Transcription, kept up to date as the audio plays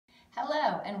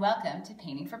Hello and welcome to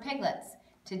Painting for Piglets.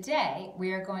 Today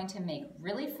we are going to make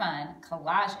really fun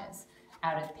collages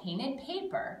out of painted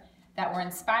paper that were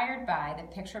inspired by the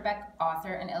picture book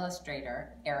author and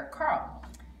illustrator Eric Carle.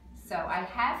 So I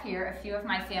have here a few of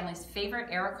my family's favorite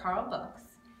Eric Carle books.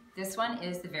 This one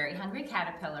is The Very Hungry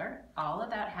Caterpillar, all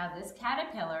about how this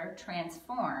caterpillar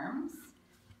transforms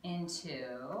into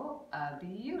a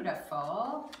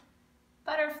beautiful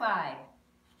butterfly.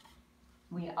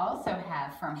 We also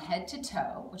have From Head to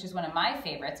Toe, which is one of my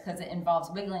favorites because it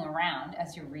involves wiggling around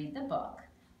as you read the book,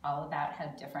 all about how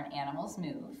different animals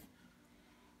move.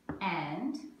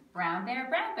 And Brown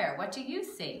Bear, What Do You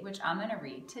See?, which I'm going to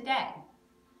read today.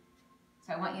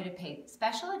 So I want you to pay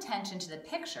special attention to the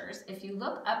pictures. If you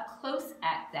look up close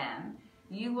at them,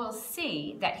 you will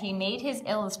see that he made his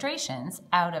illustrations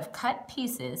out of cut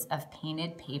pieces of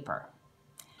painted paper.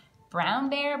 Brown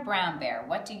Bear,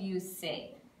 what do you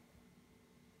see?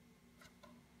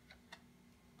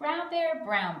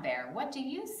 Brown Bear, what do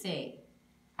you see?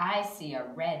 I see a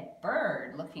red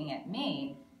bird looking at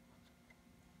me.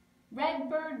 Red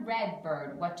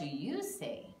bird, what do you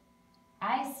see?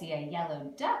 I see a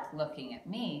yellow duck looking at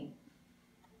me.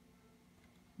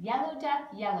 Yellow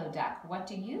duck, what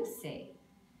do you see?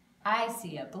 I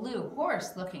see a blue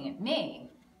horse looking at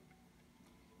me.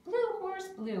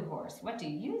 Blue horse, what do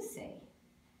you see?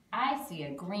 I see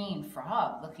a green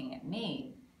frog looking at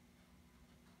me.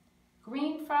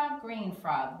 Green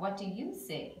frog, what do you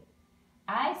see?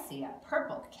 I see a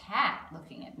purple cat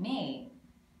looking at me.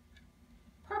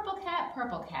 Purple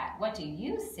cat, what do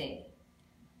you see?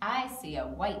 I see a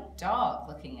white dog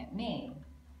looking at me.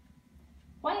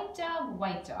 White dog,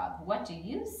 what do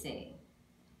you see?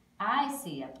 I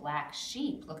see a black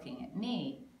sheep looking at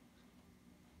me.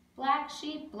 Black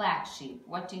sheep,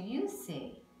 what do you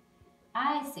see?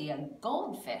 I see a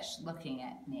goldfish looking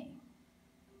at me.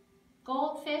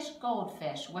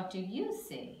 Goldfish, what do you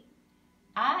see?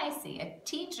 I see a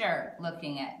teacher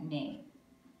looking at me.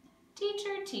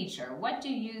 Teacher, what do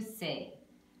you see?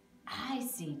 I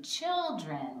see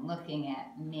children looking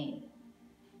at me.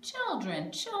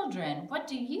 Children, what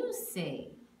do you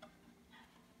see?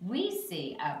 We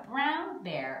see a brown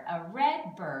bear, a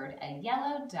red bird, a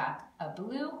yellow duck, a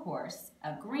blue horse,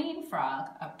 a green frog,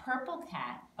 a purple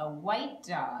cat, a white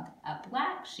dog, a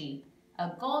black sheep,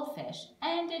 a goldfish,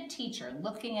 and a teacher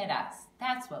looking at us.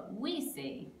 That's what we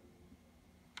see.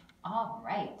 All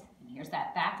right, and here's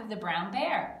that back of the brown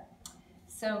bear.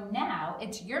 So now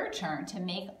it's your turn to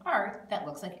make art that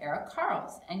looks like Eric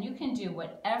Carle's, and you can do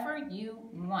whatever you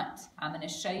want. I'm going to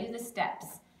show you the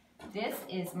steps. This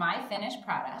is my finished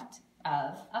product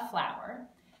of a flower,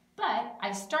 but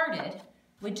I started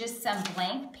with just some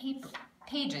blank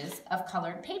pages of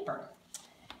colored paper.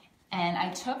 And I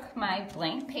took my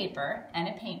blank paper and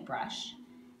a paintbrush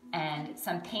and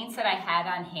some paints that I had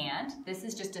on hand. This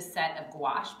is just a set of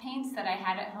gouache paints that I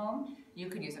had at home. You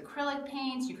could use acrylic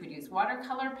paints, you could use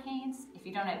watercolor paints. If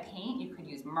you don't have paint, you could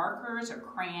use markers or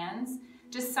crayons,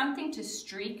 just something to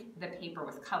streak the paper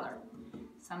with color.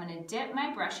 So I'm going to dip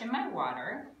my brush in my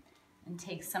water and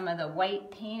take some of the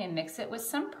white paint and mix it with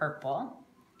some purple.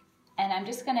 And I'm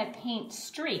just going to paint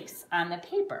streaks on the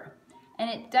paper. And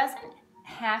it doesn't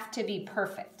have to be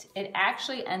perfect. It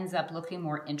actually ends up looking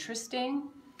more interesting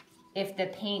if the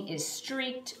paint is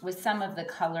streaked with some of the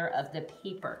color of the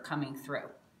paper coming through.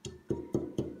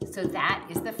 So that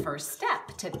is the first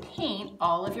step, to paint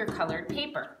all of your colored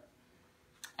paper.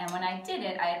 And when I did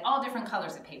it, I had all different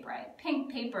colors of paper. I had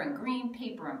pink paper and green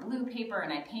paper and blue paper,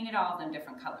 and I painted all of them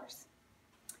different colors.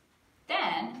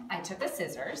 Then I took the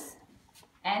scissors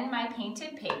and my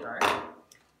painted paper,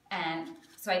 and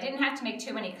so I didn't have to make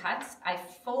too many cuts. I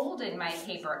folded my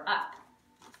paper up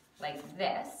like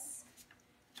this,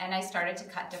 and I started to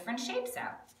cut different shapes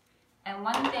out. And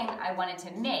one thing I wanted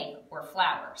to make were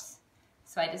flowers.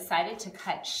 So I decided to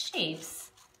cut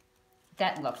shapes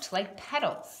that looked like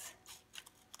petals.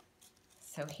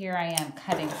 So here I am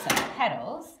cutting some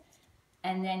petals,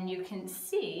 and then you can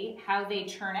see how they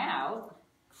turn out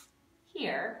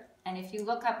here. And if you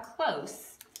look up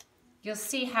close, you'll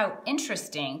see how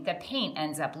interesting the paint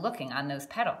ends up looking on those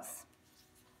petals.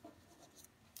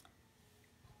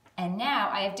 And now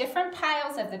I have different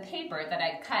piles of the paper that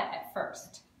I cut at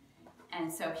first.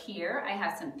 And so here I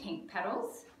have some pink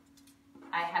petals.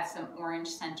 I have some orange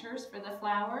centers for the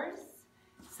flowers,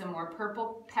 some more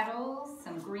purple petals,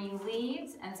 some green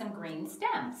leaves, and some green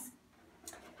stems.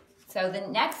 So the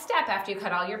next step after you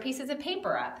cut all your pieces of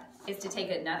paper up is to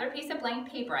take another piece of blank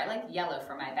paper, I like yellow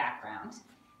for my background,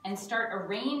 and start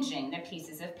arranging the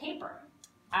pieces of paper.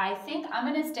 I think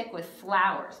I'm going to stick with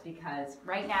flowers because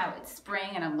right now it's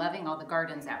spring and I'm loving all the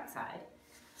gardens outside.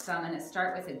 So I'm going to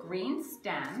start with a green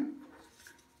stem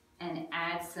and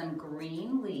add some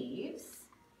green leaves.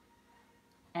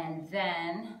 And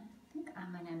then I think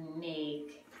I'm going to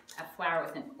make a flower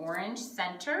with an orange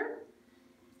center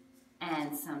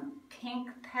and some pink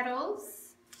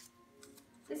petals.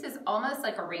 This is almost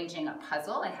like arranging a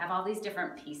puzzle. I have all these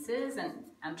different pieces and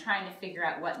I'm trying to figure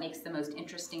out what makes the most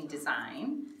interesting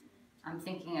design. I'm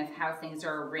thinking of how things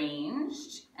are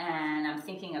arranged and I'm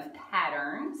thinking of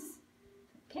patterns.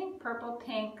 Pink, purple,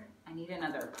 pink. I need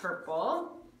another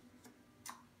purple.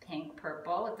 Pink,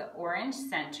 purple with the orange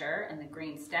center and the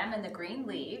green stem and the green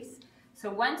leaves.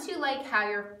 So once you like how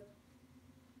your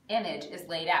image is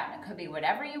laid out, and it could be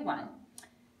whatever you want,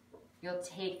 you'll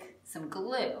take some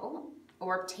glue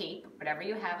or tape, whatever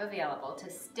you have available, to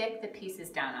stick the pieces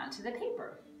down onto the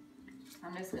paper.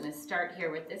 I'm just going to start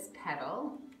here with this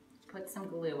petal, put some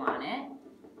glue on it,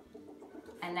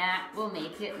 and that will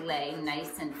make it lay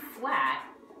nice and flat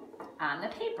on the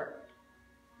paper.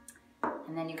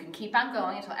 And then you can keep on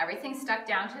going until everything's stuck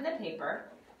down to the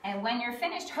paper. And when you're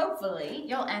finished, hopefully,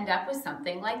 you'll end up with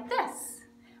something like this.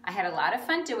 I had a lot of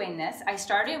fun doing this. I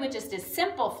started with just a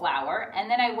simple flower, and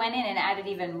then I went in and added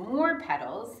even more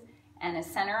petals and a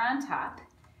center on top.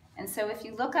 And so if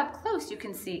you look up close, you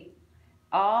can see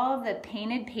all the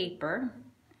painted paper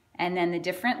and then the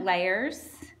different layers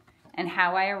and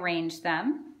how I arranged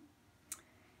them.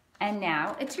 And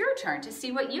now it's your turn to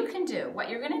see what you can do. What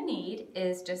you're gonna need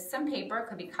is just some paper, it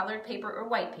could be colored paper or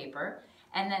white paper,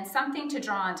 and then something to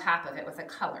draw on top of it with a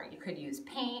color. You could use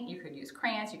paint, you could use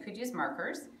crayons, you could use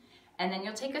markers, and then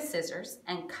you'll take a scissors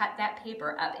and cut that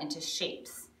paper up into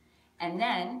shapes. And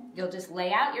then you'll just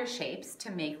lay out your shapes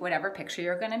to make whatever picture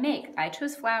you're gonna make. I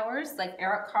chose flowers like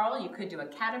Eric Carle. You could do a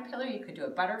caterpillar, you could do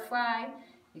a butterfly,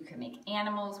 you could make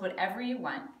animals, whatever you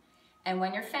want. And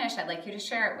when you're finished, I'd like you to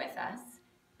share it with us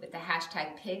with the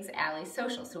hashtag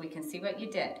PigsAlleySocial so we can see what you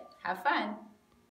did. Have fun.